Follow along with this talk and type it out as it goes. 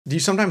Do you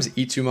sometimes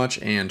eat too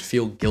much and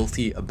feel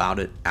guilty about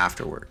it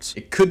afterwards?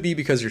 It could be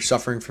because you're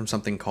suffering from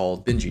something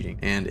called binge eating,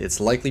 and it's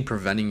likely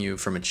preventing you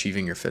from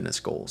achieving your fitness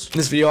goals. In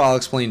this video, I'll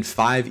explain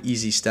 5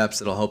 easy steps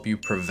that'll help you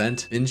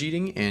prevent binge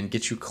eating and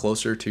get you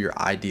closer to your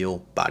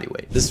ideal body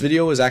weight. This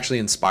video was actually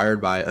inspired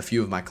by a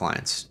few of my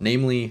clients,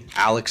 namely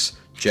Alex,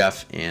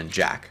 Jeff, and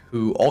Jack,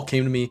 who all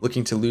came to me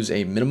looking to lose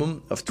a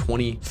minimum of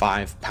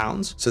 25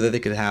 pounds so that they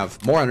could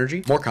have more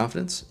energy, more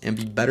confidence, and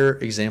be better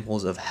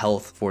examples of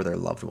health for their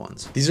loved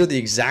ones. These are the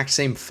exact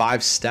same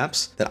 5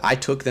 steps that I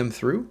took them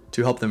through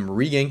to help them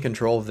regain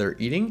control of their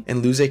eating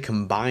and lose a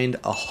combined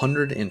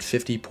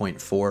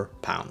 150.4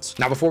 pounds.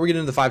 Now, before we get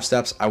into the 5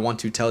 steps, I want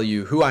to tell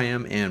you who I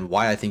am and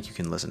why I think you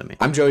can listen to me.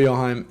 I'm Joey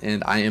Yochheim,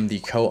 and I am the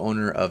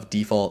co-owner of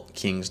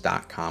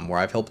defaultkings.com, where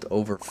I've helped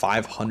over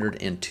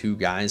 502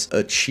 guys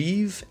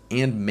achieve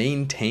and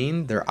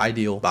maintain their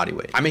ideal body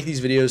weight. I make these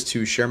videos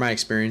to share my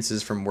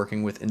experiences from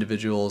working with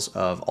individuals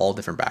of all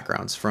different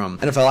backgrounds, from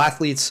NFL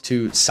athletes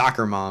to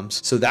soccer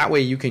moms, so that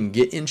way you can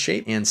get in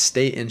shape and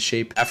stay in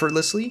shape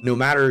effortlessly, no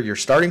matter your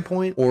starting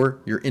point or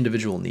your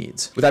individual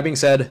needs. With that being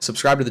said,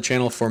 subscribe to the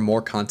channel for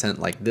more content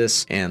like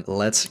this, and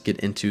let's get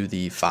into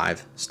the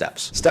 5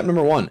 steps. Step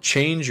number 1,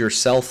 change your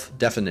self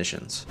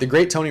definitions. The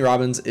great Tony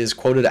Robbins is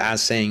quoted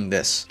as saying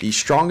this: "The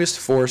strongest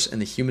force in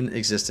the human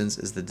existence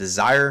is the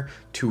desire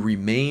to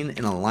remain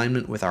in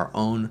alignment with our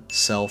own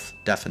self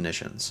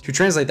definitions." To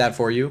translate that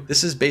for you,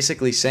 this is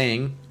basically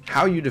saying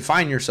how you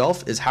define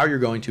yourself is how you're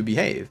going to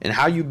behave, and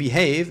how you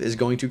behave is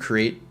going to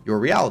create your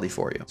reality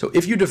for you. So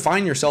if you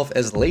define yourself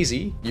as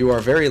lazy, you are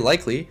very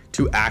likely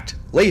to act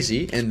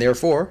lazy and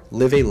therefore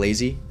live a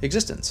lazy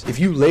existence. If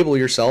you label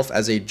yourself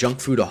as a junk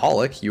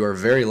foodaholic, you are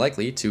very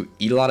likely to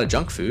eat a lot of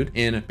junk food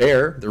and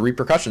bear the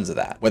repercussions of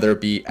that, whether it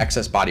be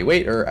excess body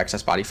weight or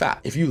excess body fat.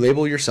 If you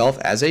label yourself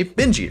as a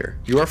binge eater,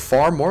 you are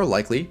far more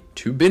likely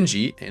to binge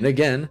eat and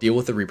again deal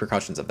with the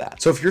repercussions of that.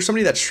 So if you're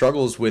somebody that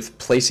struggles with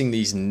placing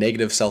these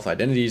negative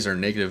self-identities or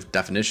negative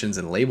definitions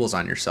and labels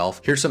on yourself,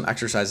 here's some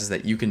exercises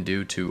that you can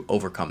do to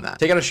overcome that.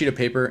 Take out a sheet of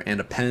paper and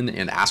a pen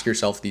and ask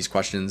yourself these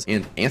questions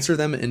and answer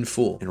them in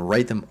full and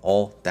write them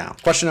all down.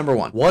 Question number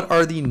 1, what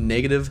are the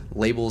negative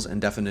labels and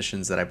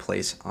definitions that I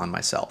place on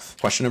myself?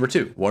 Question number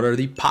 2, what are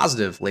the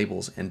positive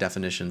labels and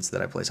definitions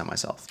that I place on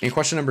myself? And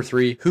question number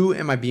 3, who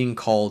am I being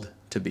called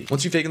to be?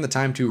 Once you've taken the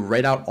time to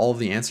write out all of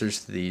the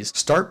answers to these,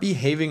 start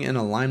behaving in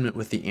alignment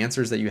with the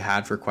answers that you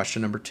had for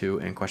question number 2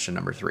 and question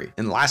number 3.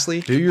 And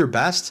lastly, do your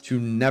best to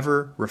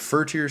never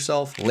refer to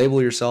yourself,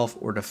 label yourself,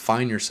 or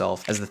define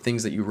yourself as the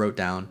things that you wrote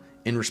down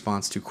in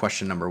response to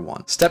question number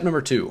 1. Step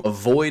number 2,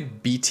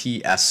 avoid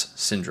BTS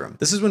syndrome.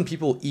 This is when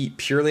people eat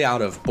purely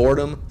out of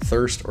boredom,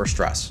 thirst, or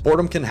stress.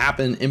 Boredom can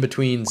happen in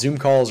between Zoom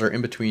calls or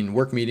in between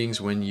work meetings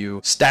when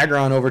you stagger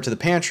on over to the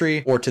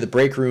pantry or to the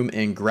break room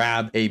and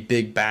grab a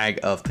big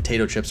bag of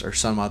potato chips or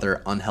some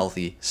other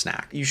unhealthy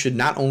snack. You should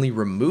not only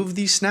remove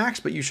these snacks,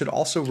 but you should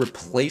also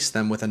replace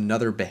them with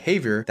another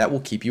behavior that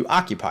will keep you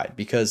occupied,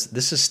 because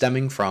this is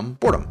stemming from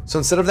boredom. So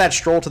instead of that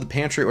stroll to the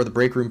pantry or the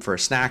break room for a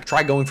snack,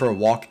 try going for a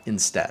walk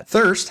instead.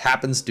 Thirst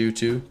happens due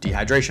to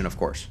dehydration, of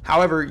course.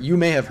 However, you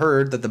may have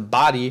heard that the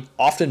body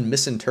often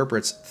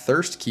misinterprets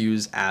thirst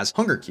cues as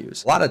hunger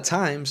cues. A lot of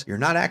times, you're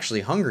not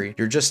actually hungry,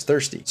 you're just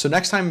thirsty. So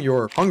next time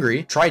you're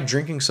hungry, try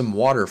drinking some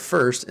water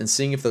first and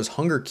seeing if those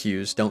hunger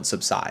cues don't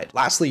subside.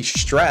 Lastly,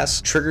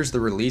 stress triggers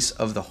the release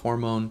of the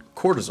hormone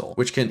cortisol,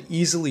 which can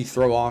easily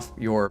throw off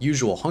your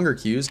usual hunger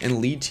cues and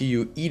lead to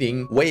you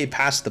eating way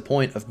past the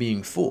point of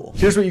being full.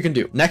 Here's what you can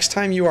do. Next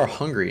time you are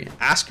hungry,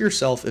 ask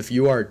yourself if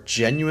you are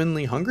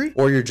genuinely hungry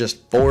or you're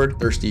just bored,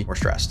 thirsty, or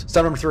stressed.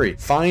 Step number 3,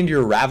 find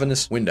your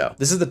ravenous window.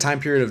 This is the time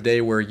period of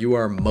day where you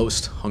are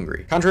most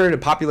hungry. Contrary to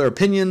popular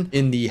opinion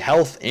in the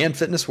health and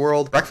fitness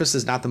world, breakfast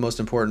is not the most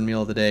important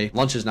meal of the day,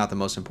 lunch is not the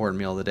most important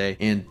meal of the day,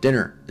 and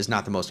dinner is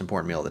not the most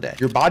important meal of the day.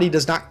 Your body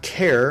does not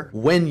care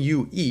when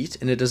you eat,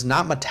 and it does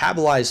not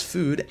metabolize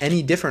food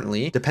any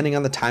differently depending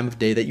on the time of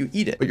day that you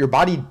eat it. But your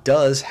body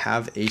does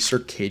have a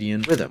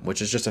circadian rhythm,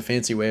 which is just a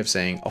fancy way of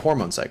saying a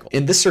hormone cycle.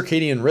 And this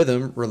circadian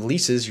rhythm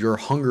releases your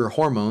hunger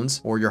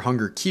hormones or your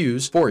hunger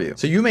cues for you.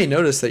 So you may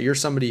notice that you're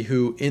somebody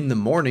who in the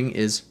morning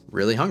is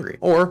really hungry,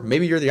 or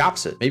maybe you're the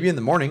opposite. Maybe in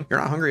the morning, you're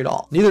not hungry at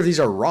all. Neither of these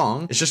are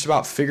wrong. It's just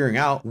about figuring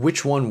out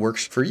which one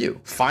works for you,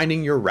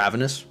 finding your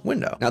ravenous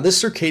window. Now, this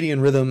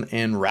circadian rhythm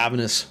and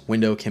ravenous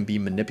window can be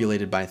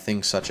manipulated by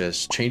things such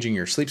as changing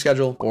your sleep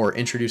schedule or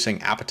introducing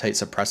appetite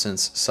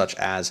suppressants such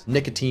as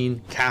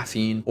nicotine,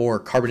 caffeine, or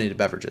carbonated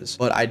beverages.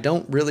 But I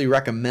don't really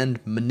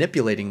recommend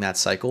manipulating that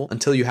cycle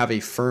until you have a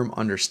firm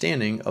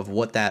understanding of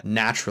what that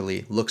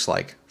naturally looks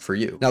like for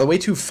you. Now, the way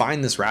to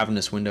find this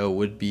ravenous window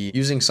would be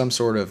using some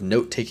sort of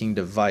note-taking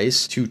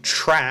device to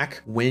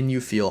track when you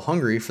feel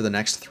hungry for the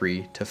next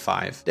 3 to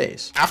 5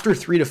 days. After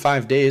 3 to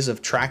 5 days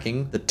of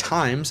tracking the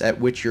times at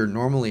which you're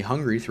normally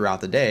hungry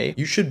throughout the day,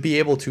 you should be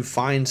able to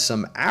find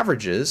some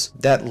averages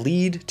that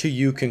lead to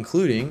you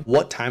concluding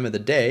what time of the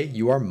day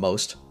you are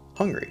most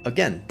hungry.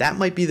 Again, that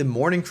might be the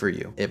morning for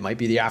you. It might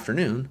be the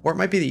afternoon, or it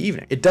might be the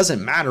evening. It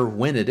doesn't matter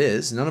when it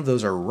is. None of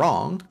those are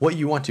wrong. What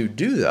you want to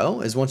do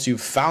though, is once you've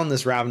found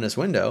this ravenous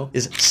window,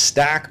 is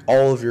stack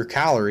all of your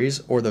calories,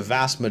 or the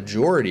vast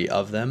majority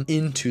of them,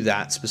 into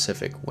that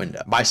specific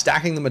window. By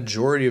stacking the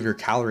majority of your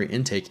calorie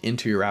intake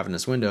into your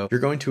ravenous window, you're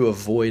going to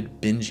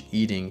avoid binge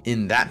eating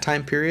in that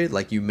time period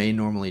like you may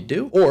normally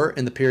do, or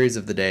in the periods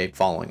of the day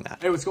following that.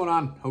 Hey, what's going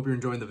on? Hope you're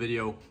enjoying the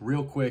video.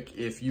 Real quick,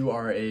 if you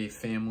are a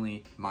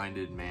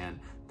family-minded man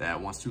that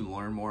wants to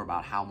learn more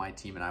about how my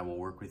team and I will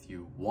work with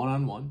you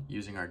one-on-one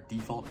using our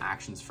default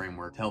actions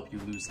framework to help you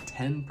lose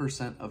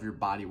 10% of your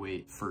body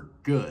weight for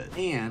good,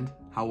 and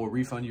how we'll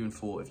refund you in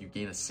full if you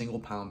gain a single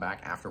pound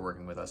back after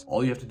working with us,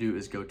 all you have to do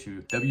is go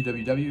to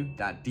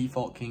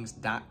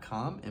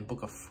www.defaultkings.com and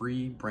book a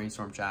free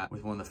brainstorm chat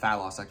with one of the fat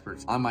loss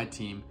experts on my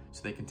team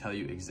so they can tell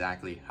you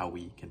exactly how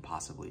we can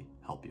possibly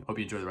help you. Hope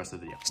you enjoy the rest of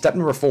the video. Step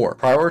number 4,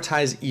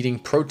 prioritize eating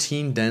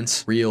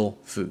protein-dense, real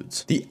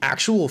foods. The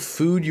actual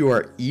food you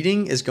are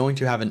eating is going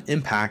to have an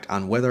impact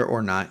on whether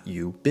or not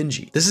you binge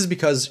eat. This is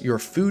because your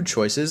food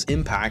choices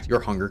impact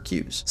your hunger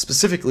cues,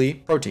 specifically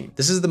protein.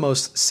 This is the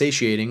most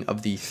satiating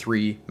of the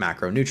 3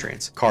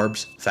 macronutrients: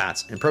 carbs,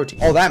 fats, and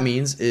protein. All that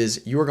means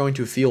is you are going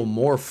to feel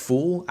more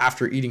full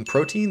after eating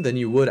protein than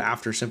you would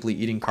after simply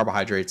eating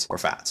carbohydrates or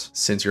fats.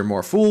 Since you're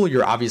more full,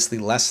 you're obviously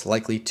less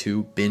likely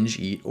to binge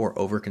eat or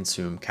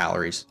overconsume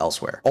calories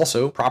elsewhere.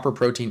 Also, proper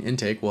protein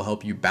intake will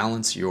help you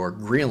balance your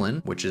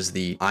ghrelin, which is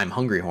the I'm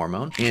hungry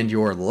hormone, and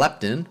your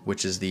leptin,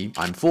 which is the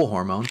I'm full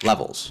hormone,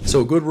 levels. So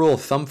a good rule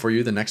of thumb for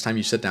you the next time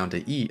you sit down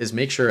to eat is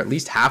make sure at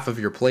least half of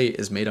your plate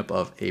is made up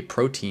of a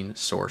protein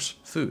source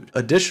food.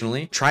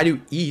 Additionally, try to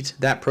eat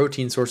that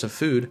protein source of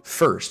food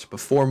first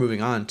before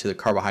moving on to the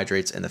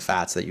carbohydrates and the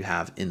fats that you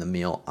have in the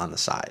meal on the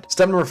side.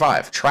 Step number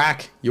 5,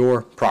 track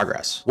your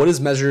progress. What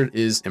is measured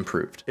is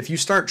improved. If you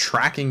start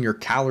tracking your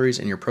calories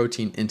and your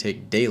protein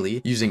intake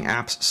daily using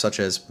apps such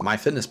as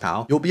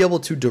MyFitnessPal, you'll be able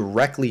to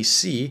directly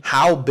see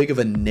how big of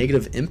a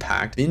negative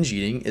impact binge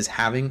eating is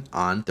having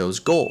on those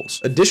goals.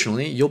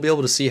 Additionally, you'll be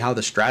able to see how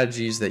the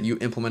strategies that you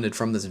implemented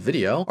from this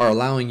video are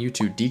allowing you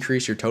to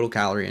decrease your total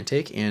calorie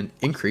intake and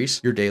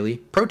increase your daily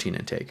protein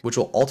intake, which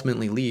will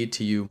ultimately lead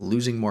to you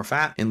losing more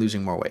fat and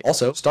losing more weight.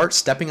 Also, start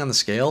stepping on the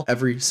scale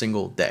every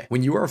single day.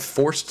 When you are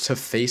forced to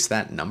face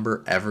that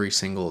number every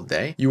single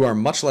day, you are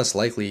much less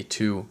likely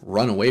to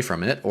run away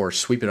from it or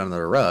sweep it under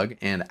the rug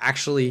and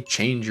actually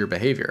change your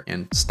behavior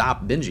and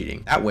stop binge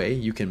eating. That way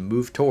you can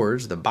move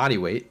towards the body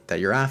weight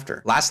that you're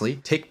after. Lastly,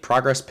 take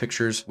progress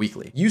pictures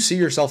weekly. You see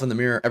yourself in the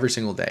mirror every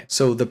single day,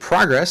 so the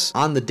progress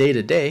on the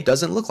day-to-day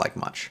doesn't look like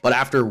much. But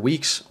after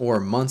weeks or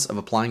months of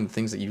applying the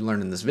things that you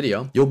learned in this video,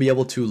 you'll be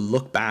able to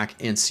look back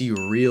and see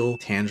real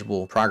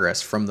tangible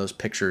progress from those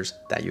pictures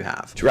that you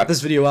have. To wrap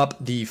this video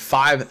up, the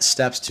 5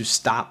 steps to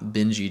stop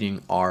binge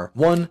eating are: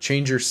 1,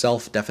 change your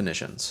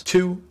self-definitions.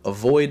 2,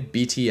 avoid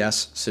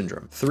BTS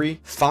syndrome. 3,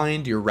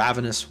 find your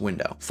ravenous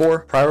window.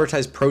 4,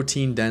 prioritize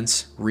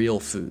protein-dense, real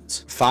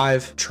foods.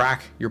 5,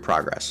 track your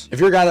progress. If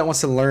you're a guy that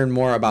wants to learn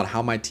more about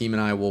how my team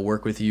and I will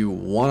work with you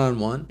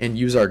one-on-one and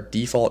use our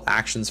default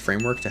actions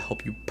framework to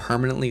help you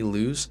permanently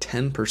lose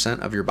 10%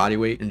 of your body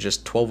weight in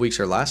just 12 weeks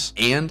or less,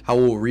 and how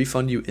we'll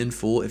refund you in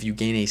full if you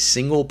gain a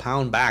single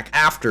pound back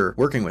after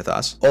working with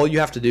us, all you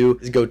have to do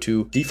is go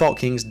to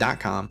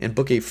defaultkings.com and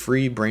book a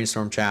free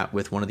brainstorm chat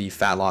with one of the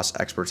fat loss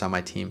experts on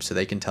my team so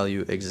they can tell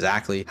you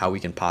exactly how we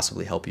can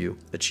possibly help you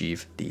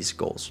achieve these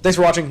goals. Thanks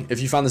for watching.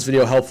 If you found this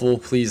video helpful,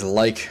 please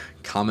like,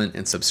 comment,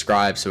 and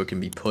subscribe so it can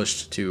be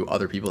pushed to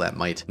other people that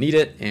might need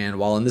it. And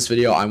while in this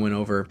video I went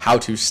over how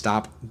to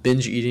stop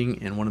binge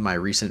eating, in one of my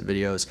recent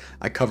videos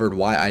I covered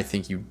why I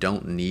think you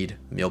don't need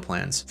meal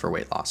plans for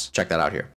weight loss. Check that out here.